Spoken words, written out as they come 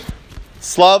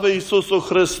Слава Ісусу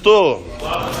Христу!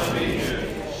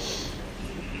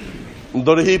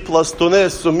 Дорогі пластуни,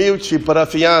 сумівчі,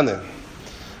 парафіяни,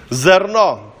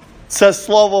 зерно – це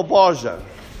Слово Боже.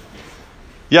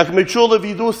 Як ми чули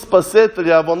від уст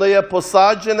Спасителя, воно є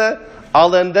посаджене,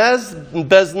 але не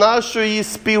без нашої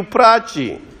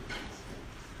співпраці.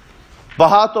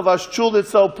 Багато вас чули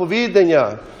це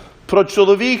оповідання про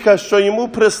чоловіка, що йому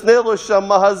приснилося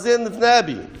магазин в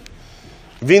небі.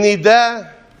 Він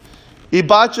йде і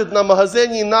бачить на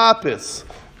магазині напис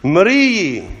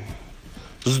 «Мрії,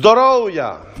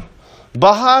 здоров'я,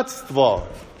 багатство,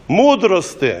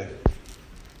 мудрости».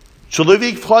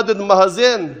 Чоловік входить в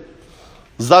магазин,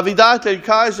 завідатель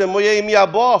каже: «Моє ім'я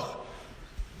Бог,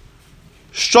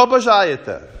 що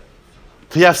бажаєте?»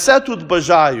 «Та я все тут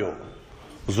бажаю.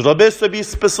 Зроби собі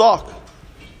список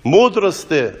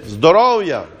мудрости,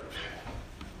 здоров'я».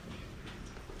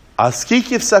 «А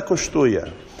скільки все коштує?»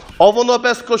 «О, воно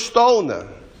безкоштовне».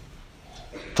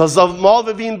 Та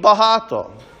замовив він багато.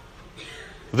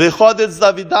 Виходить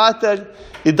завідатель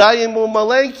і дає йому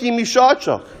маленький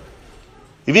мішочок.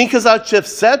 І він казав: «Чи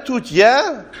все тут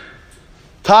є?»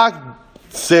 «Так,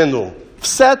 сину,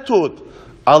 все тут.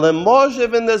 Але може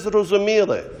ви не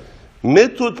зрозуміли. Ми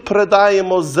тут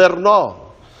придаємо зерно.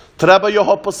 Треба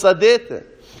його посадити,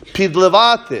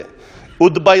 підливати, у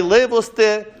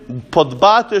дбайливості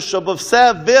подбати, щоб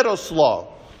все виросло.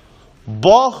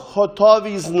 Бог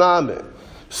готовий з нами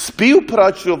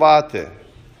співпрацювати,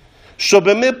 щоб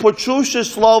ми, почувши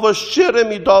Слово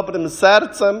щирим і добрим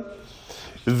серцем,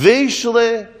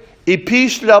 вийшли і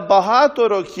після багато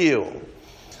років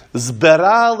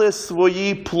збирали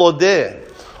свої плоди,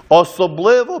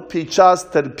 особливо під час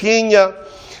терпіння,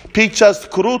 під час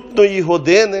скрутної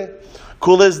години,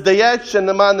 коли, здається,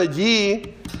 нема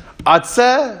надії, а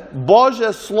це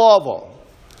Боже Слово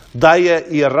дає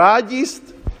і радість,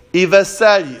 і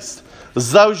веселість.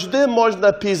 Завжди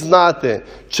можна пізнати,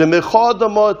 чи ми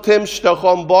ходимо тим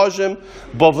шляхом Божим,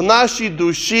 бо в нашій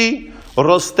душі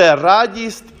росте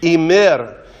радість і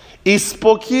мир, і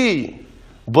спокій,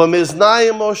 бо ми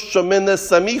знаємо, що ми не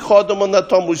самі ходимо на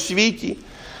тому світі.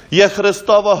 Є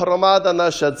Христова громада,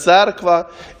 наша церква,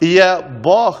 і є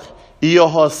Бог і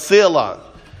Його сила.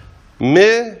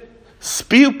 Ми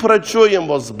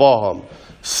співпрацюємо з Богом,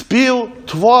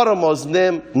 співтворимо з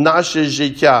Ним наше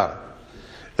життя.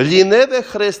 Ліниве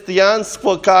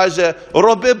християнство каже: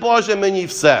 «Роби, Боже, мені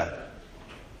все».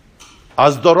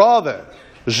 А здорове,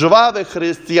 жваве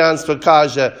християнство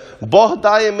каже: «Бог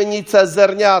дає мені це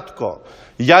зернятко,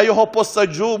 я його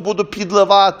посаджу, буду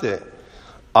підливати».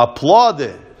 А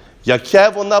плоди, яке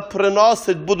вона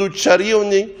приносить, будуть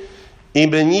чарівні, і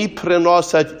мені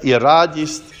приносять і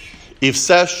радість, і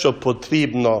все, що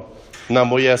потрібно на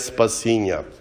моє спасіння.